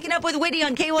Waking Up with Whitney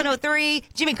on K103.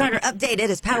 Jimmy Carter Updated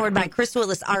is powered by Chris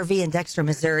Willis RV in Dexter,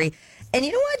 Missouri. And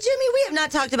you know what, Jimmy? We have not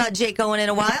talked about Jake Owen in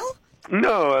a while.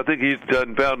 No, I think he's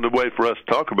done found a way for us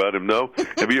to talk about him, no?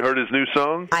 Have you heard his new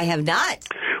song? I have not.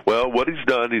 Well, what he's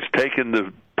done, he's taken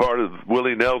the part of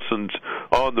Willie Nelson's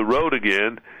On the Road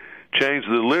Again, changed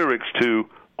the lyrics to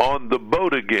On the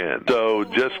Boat Again. So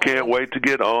just can't wait to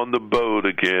get on the boat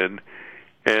again.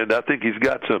 And I think he's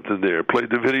got something there.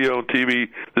 Played the video on TV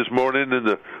this morning, and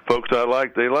the folks I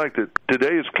liked, they liked it.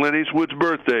 Today is Clint Eastwood's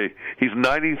birthday. He's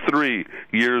 93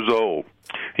 years old.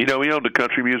 You know, he owned a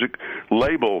country music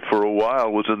label for a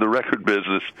while, was in the record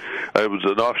business. It was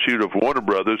an offshoot of Warner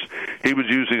Brothers. He was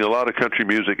using a lot of country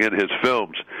music in his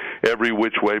films. Every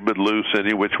Which Way But Loose,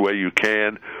 Any Which Way You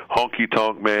Can, Honky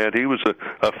Tonk Man. He was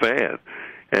a fan.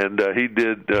 And he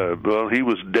did, he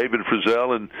was David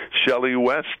Frizzell and Shelley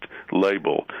West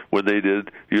label when they did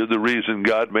You're the Reason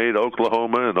God Made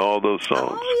Oklahoma and all those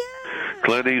songs. Oh, yeah.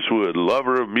 Clint Eastwood,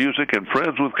 lover of music and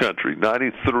friends with country,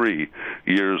 93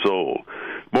 years old.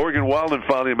 Morgan Wallen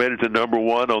finally made it to number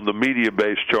one on the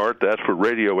media-based chart. That's for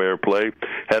radio airplay.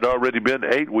 Had already been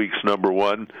 8 weeks number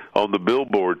one on the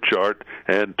Billboard chart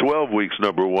and 12 weeks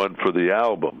number one for the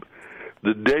album.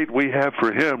 The date we have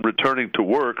for him returning to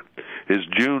work is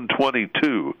June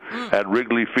 22 at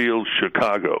Wrigley Field,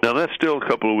 Chicago. Now, that's still a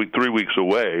couple of weeks, 3 weeks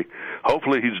away.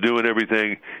 Hopefully he's doing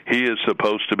everything he is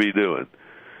supposed to be doing,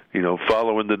 you know,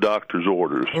 following the doctor's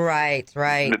orders. Right.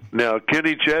 Now,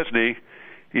 Kenny Chesney,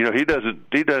 you know,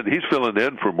 he's filling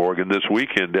in for Morgan this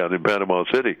weekend down in Panama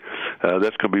City.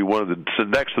 That's going to be one of the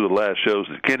next to the last shows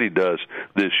that Kenny does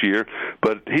this year.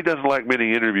 But he doesn't like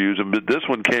many interviews, and this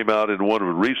one came out in one of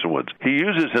the recent ones. He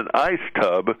uses an ice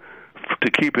tub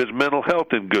to keep his mental health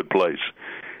in good place.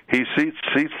 He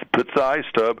puts the ice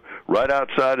tub right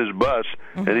outside his bus,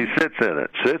 and he sits in it.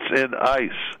 Sits in ice.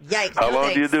 Yikes. How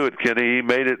long do you do it, Kenny? He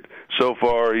made it so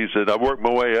far. He said, I worked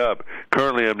my way up.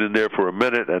 Currently, I'm in there for a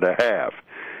minute and a half.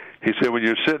 He said, when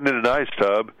you're sitting in an ice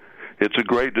tub, it's a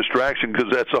great distraction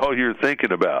because that's all you're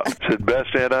thinking about. He said,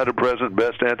 best antidepressant,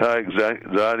 best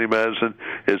anti-anxiety medicine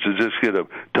is to just get a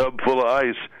tub full of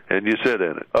ice and you sit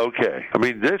in it. Okay. I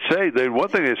mean, one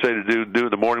thing they say to do in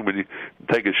the morning when you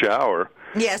take a shower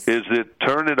is that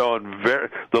turn it on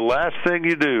the last thing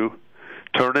you do,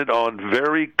 turn it on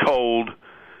very cold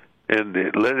and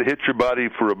let it hit your body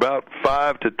for about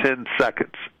 5 to 10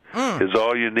 seconds. Is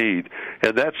all you need.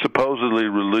 And that supposedly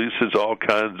releases all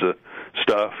kinds of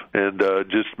stuff and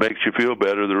just makes you feel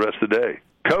better the rest of the day.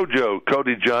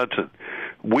 Cody Johnson,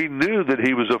 we knew that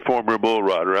he was a former bull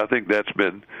rider. I think that's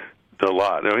been a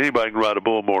lot. Now, anybody can ride a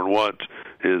bull more than once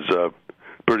is a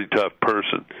pretty tough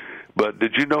person. But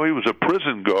did you know he was a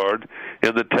prison guard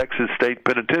in the Texas State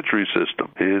Penitentiary system?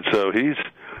 And so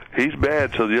he's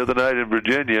bad. So the other night in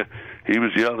Virginia, he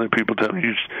was yelling at people, telling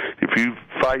me, if you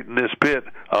fight in this pit,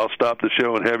 I'll stop the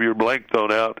show and have your blank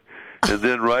thrown out. And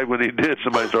then right when he did,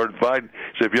 somebody started fighting.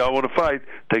 He said, if y'all want to fight,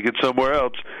 take it somewhere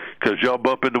else, because y'all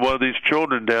bump into one of these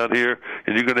children down here,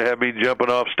 and you're going to have me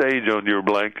jumping off stage on your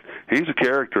blank. He's a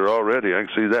character already. I can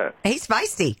see that. He's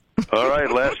feisty. All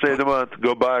right, last day of the month,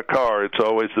 go buy a car. It's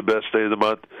always the best day of the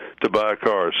month to buy a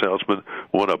car. Salesman,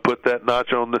 want to put that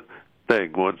notch on the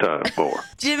thing one time more.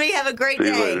 Jimmy, have a great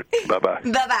day. See you later. Bye-bye.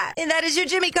 Bye-bye. And that is your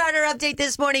Jimmy Carter Update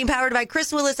this morning, powered by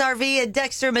Chris Willis RV in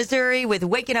Dexter, Missouri, with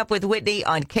Waking Up with Whitney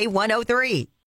on K103.